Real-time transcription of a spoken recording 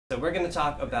So we're going to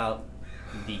talk about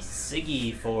the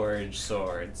SIGI Forge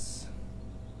swords. Is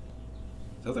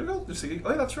that what they're called? They're SIGI?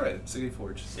 Oh yeah, that's right. SIGI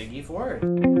Forge. SIGI Forge.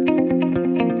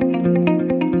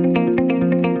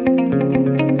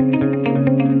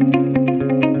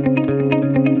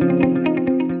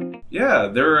 Yeah,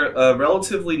 they're a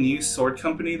relatively new sword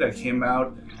company that came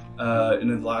out in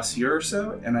the last year or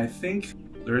so, and I think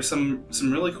there are some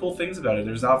really cool things about it.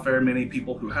 There's not very many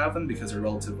people who have them because they're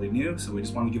relatively new, so we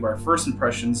just want to give our first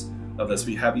impressions of this.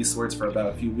 We have these swords for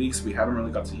about a few weeks. We haven't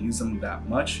really got to use them that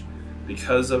much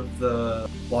because of the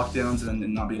lockdowns and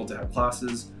not being able to have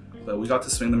classes, but we got to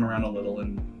swing them around a little,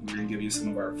 and we're going to give you some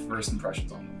of our first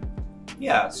impressions on them.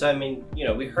 Yeah, so I mean,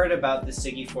 we heard about the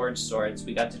SIGI Forge swords.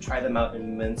 We got to try them out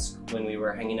in Minsk when we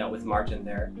were hanging out with Martin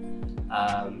there.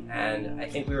 And I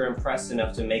think we were impressed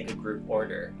enough to make a group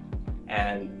order.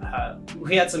 And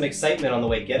we had some excitement on the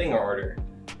way getting our order.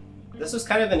 This was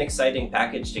kind of an exciting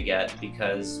package to get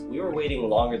because we were waiting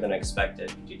longer than expected.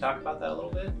 Could you talk about that a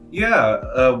little bit?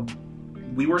 Yeah,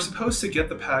 we were supposed to get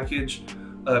the package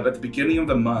at the beginning of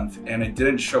the month, and it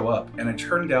didn't show up, and it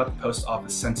turned out the post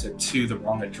office sent it to the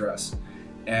wrong address,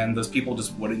 and those people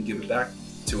just wouldn't give it back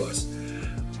to us.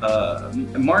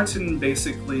 Martin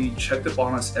basically checked up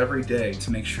on us every day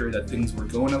to make sure that things were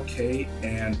going okay,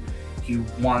 and he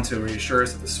wanted to reassure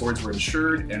us that the swords were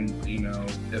insured, and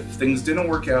if things didn't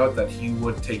work out, that he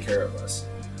would take care of us.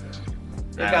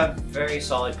 They got very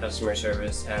solid customer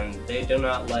service, and they do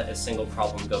not let a single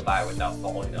problem go by without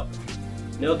following up.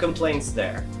 No complaints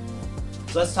there.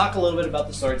 So let's talk a little bit about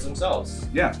the swords themselves.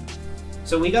 Yeah.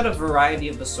 So we got a variety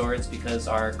of the swords because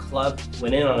our club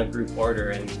went in on a group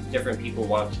order and different people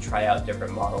wanted to try out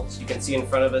different models. You can see in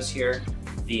front of us here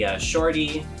the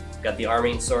shorty, got the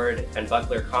arming sword and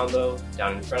buckler combo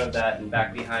down in front of that, and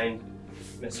back behind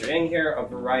Mr. Ng here, a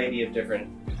variety of different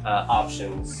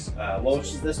options. What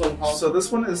was this one called? So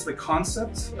this one is the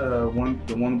concept, the one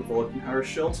with the looking power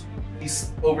shield.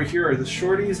 These over here are the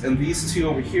shorties, and these two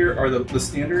over here are the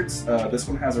standards. This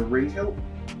one has a ring hilt.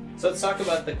 So let's talk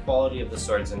about the quality of the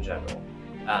swords in general.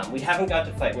 We haven't got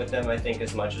to fight with them, I think,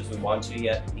 as much as we want to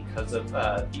yet because of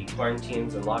the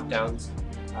quarantines and lockdowns.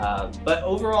 But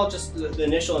overall, just the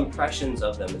initial impressions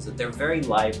of them is that they're very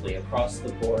lively across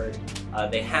the board.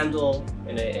 They handle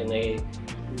in a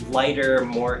lighter,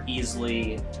 more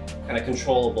easily kind of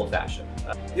controllable fashion.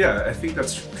 Yeah, I think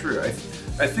that's true. I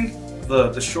think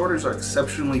the shorters are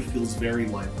exceptionally feels very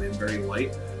lively and very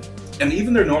light, and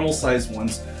even their normal sized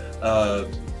ones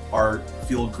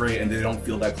feel great, and they don't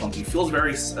feel that clunky. It feels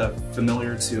very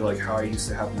familiar to like how I used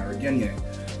to have my Regenye.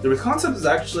 The concept is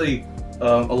actually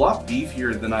a lot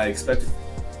beefier than I expected.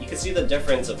 You can see the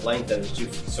difference of length in the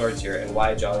two swords here, and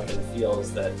why Jonathan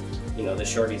feels that the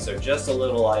shorties are just a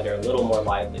little lighter, a little more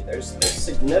lively. There's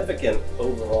significant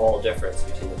overall difference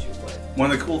between the two blades.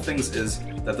 One of the cool things is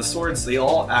that the swords, they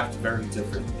all act very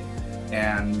differently.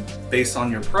 And based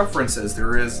on your preferences,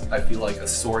 there is, I feel like, a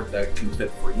sword that can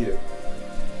fit for you.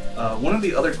 One of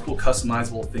the other cool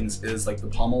customizable things is like the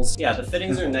pommels. Yeah, the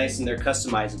fittings are nice and they're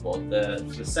customizable.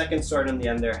 The second sword on the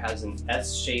end there has an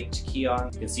S-shaped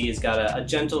keyon. You can see it's got a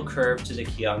gentle curve to the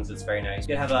keyons that's very nice.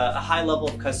 You have a high level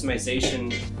of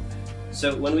customization.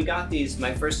 So when we got these,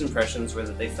 my first impressions were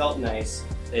that they felt nice,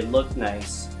 they looked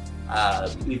nice.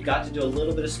 We've got to do a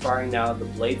little bit of sparring now. The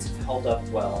blades have held up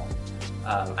well.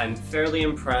 I'm fairly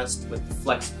impressed with the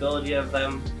flexibility of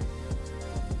them.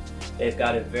 They've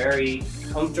got a very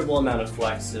comfortable amount of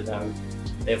flex to them.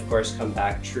 They of course come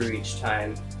back true each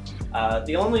time.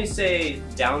 The only,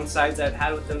 downsides I've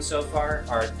had with them so far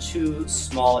are two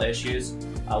small issues.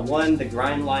 One, the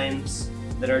grind lines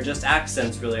that are just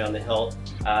accents really on the hilt.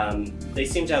 They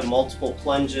seem to have multiple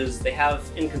plunges. They have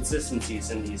inconsistencies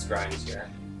in these grinds here.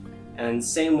 And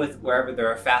same with wherever there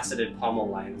are faceted pommel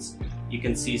lines. You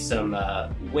can see some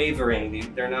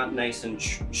wavering. They're not nice and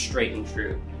straight and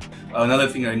true. Another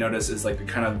thing I noticed is like the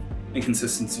kind of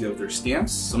inconsistency of their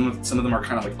stamps. Some of them are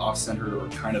kind of like off-center or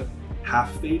kind of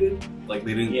half faded, like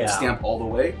they didn't stamp all the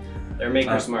way. Their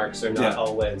maker's marks are not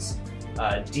always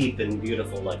deep and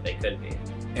beautiful like they could be.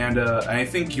 And I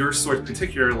think your sword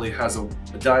particularly has a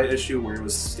dye issue where it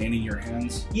was staining your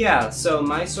hands. Yeah, so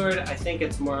my sword, I think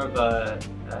it's more of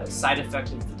a side effect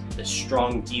of the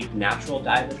strong, deep, natural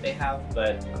dye that they have.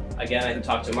 But again, I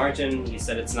talked to Martin. He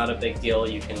said it's not a big deal.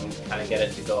 You can kind of get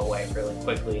it to go away really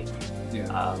quickly.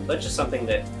 Yeah. But just something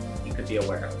that you could be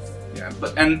aware of. Yeah,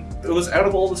 and it was out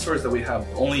of all the swords that we have,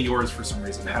 only yours for some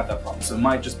reason had that problem. So it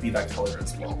might just be that color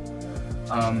as well.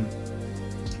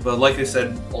 But like I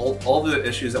said, all the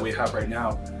issues that we have right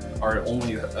now are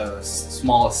only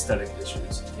small aesthetic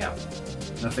issues. Yeah.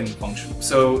 Nothing functional.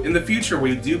 So in the future,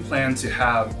 we do plan to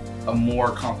have a more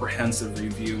comprehensive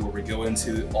review where we go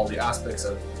into all the aspects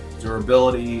of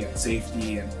durability and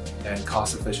safety and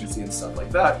cost efficiency and stuff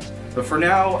like that. But for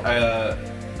now,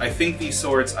 I think these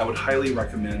swords I would highly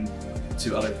recommend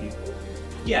to other people.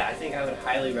 Yeah, I think I would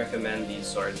highly recommend these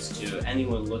swords to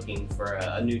anyone looking for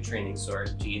a new training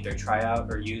sword to either try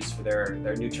out or use for their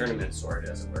new tournament sword,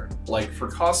 as it were. Like, for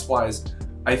cost-wise,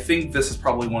 I think this is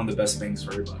probably one of the best bangs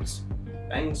for your bucks.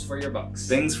 Bangs for your bucks.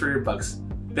 Bangs for your bucks.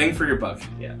 Bang for your buck.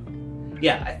 Yeah.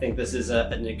 Yeah, I think this is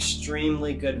an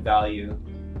extremely good value.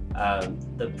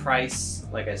 The price,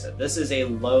 like I said, this is a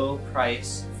low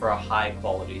price for a high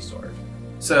quality sword.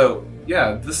 So,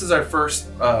 yeah, this is our first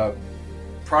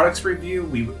products review.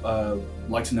 We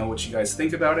like to know what you guys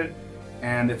think about it,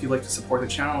 and if you'd like to support the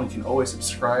channel, you can always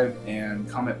subscribe and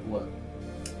comment below.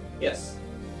 Yes,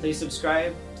 please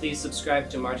subscribe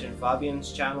to Martin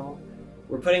Fabian's channel.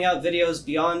 We're putting out videos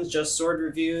beyond just sword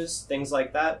reviews, things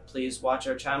like that. Please watch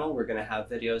our channel. We're going to have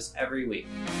videos every week.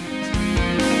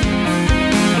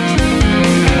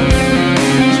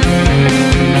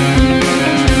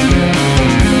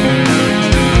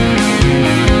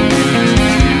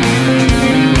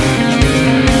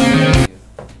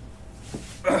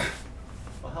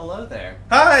 Well, hello there.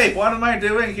 Hi, what am I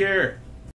doing here?